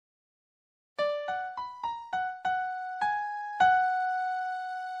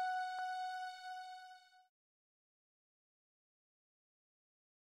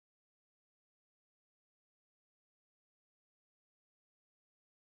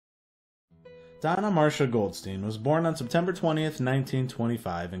Donna Marcia Goldstein was born on September 20th,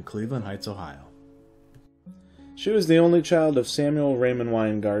 1925 in Cleveland Heights, Ohio. She was the only child of Samuel Raymond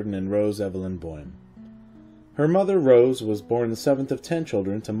Weingarten and Rose Evelyn Boehm. Her mother, Rose, was born the seventh of 10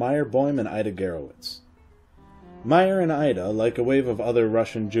 children to Meyer Boehm and Ida Garowitz. Meyer and Ida, like a wave of other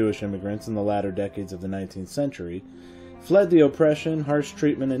Russian Jewish immigrants in the latter decades of the 19th century, fled the oppression, harsh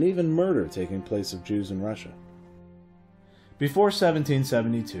treatment, and even murder taking place of Jews in Russia. Before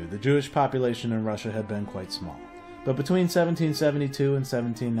 1772, the Jewish population in Russia had been quite small, but between 1772 and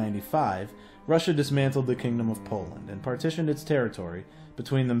 1795, Russia dismantled the Kingdom of Poland and partitioned its territory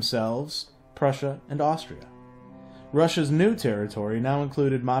between themselves, Prussia, and Austria. Russia's new territory now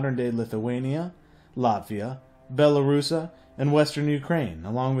included modern-day Lithuania, Latvia, Belarus, and western Ukraine,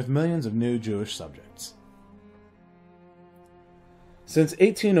 along with millions of new Jewish subjects. Since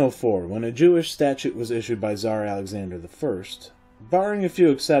 1804, when a Jewish statute was issued by Tsar Alexander I, barring a few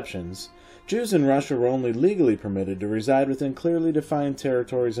exceptions, Jews in Russia were only legally permitted to reside within clearly defined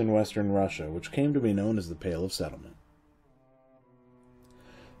territories in western Russia, which came to be known as the Pale of Settlement.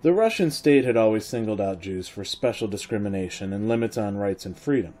 The Russian state had always singled out Jews for special discrimination and limits on rights and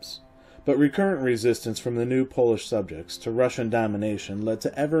freedoms, but recurrent resistance from the new Polish subjects to Russian domination led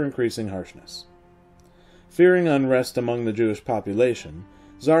to ever-increasing harshness. Fearing unrest among the Jewish population,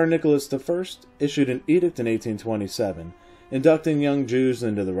 Tsar Nicholas I issued an edict in 1827 inducting young Jews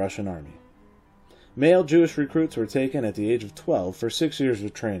into the Russian army. Male Jewish recruits were taken at the age of 12 for 6 years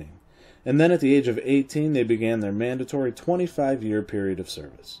of training, and then at the age of 18 they began their mandatory 25-year period of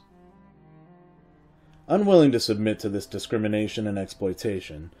service. Unwilling to submit to this discrimination and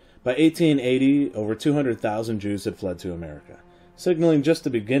exploitation, by 1880 over 200,000 Jews had fled to America, signaling just the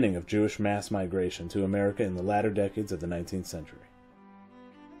beginning of Jewish mass migration to America in the latter decades of the 19th century.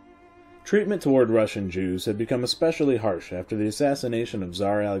 Treatment toward Russian Jews had become especially harsh after the assassination of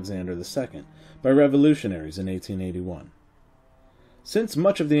Tsar Alexander II by revolutionaries in 1881. Since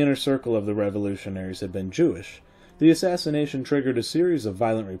much of the inner circle of the revolutionaries had been Jewish, the assassination triggered a series of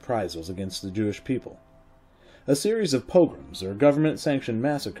violent reprisals against the Jewish people. A series of pogroms, or government-sanctioned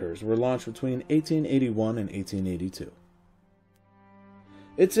massacres, were launched between 1881 and 1882.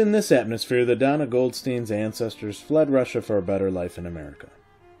 It's in this atmosphere that Donna Goldstein's ancestors fled Russia for a better life in America.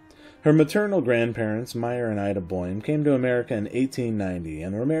 Her maternal grandparents, Meyer and Ida Boehm, came to America in 1890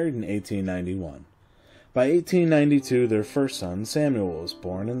 and were married in 1891. By 1892, their first son, Samuel, was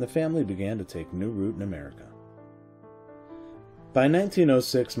born, and the family began to take new root in America. By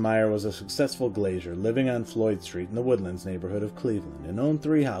 1906, Meyer was a successful glazier living on Floyd Street in the Woodlands neighborhood of Cleveland and owned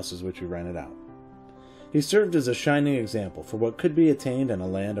 3 houses which he rented out. He served as a shining example for what could be attained in a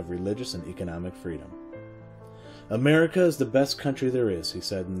land of religious and economic freedom. "America is the best country there is," he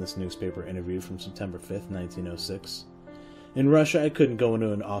said in this newspaper interview from September 5, 1906. "In Russia I couldn't go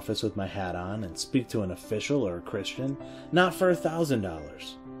into an office with my hat on and speak to an official or a Christian, not for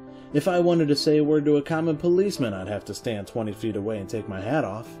 $1,000. If I wanted to say a word to a common policeman, I'd have to stand 20 feet away and take my hat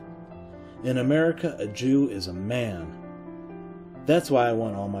off. In America, a Jew is a man. That's why I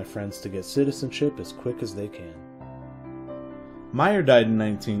want all my friends to get citizenship as quick as they can." Meyer died in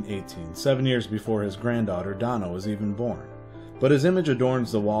 1918, 7 years before his granddaughter Donna was even born, but his image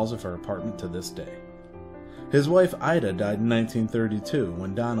adorns the walls of her apartment to this day. His wife Ida died in 1932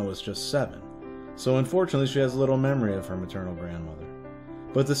 when Donna was just 7, so unfortunately she has little memory of her maternal grandmother.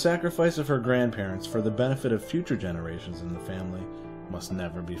 But the sacrifice of her grandparents for the benefit of future generations in the family must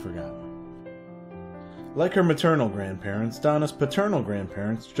never be forgotten. Like her maternal grandparents, Donna's paternal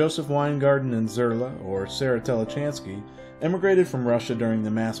grandparents, Joseph Weingarten and Zerla, or Sarah Telechansky, emigrated from Russia during the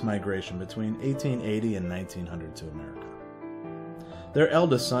mass migration between 1880 and 1900 to America. Their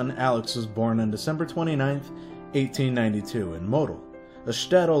eldest son, Alex, was born on December 29, 1892, in Model, a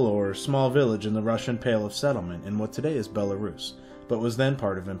shtetl or small village in the Russian Pale of Settlement in what today is Belarus, but was then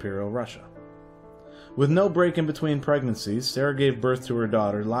part of Imperial Russia. With no break in between pregnancies, Sarah gave birth to her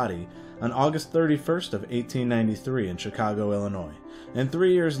daughter, Lottie, on August 31st of 1893 in Chicago, Illinois, and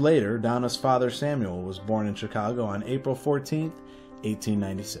 3 years later, Donna's father, Samuel, was born in Chicago on April 14,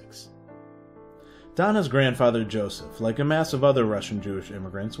 1896. Donna's grandfather, Joseph, like a mass of other Russian Jewish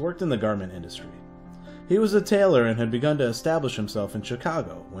immigrants, worked in the garment industry. He was a tailor and had begun to establish himself in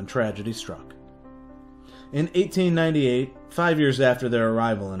Chicago when tragedy struck. In 1898, 5 years after their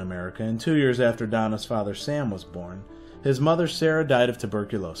arrival in America and 2 years after Donna's father Sam was born, his mother Sarah died of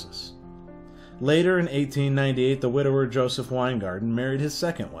tuberculosis. Later in 1898, the widower Joseph Weingarten married his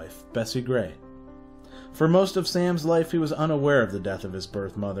second wife, Bessie Gray. For most of Sam's life, he was unaware of the death of his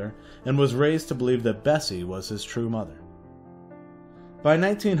birth mother and was raised to believe that Bessie was his true mother. By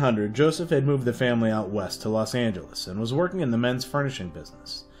 1900, Joseph had moved the family out west to Los Angeles and was working in the men's furnishing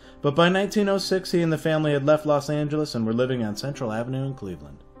business. but by 1906 he and the family had left Los Angeles and were living on Central Avenue in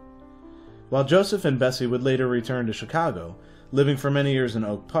Cleveland. While Joseph and Bessie would later return to Chicago, living for many years in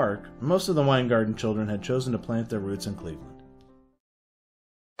Oak Park, most of the Weingarten children had chosen to plant their roots in Cleveland.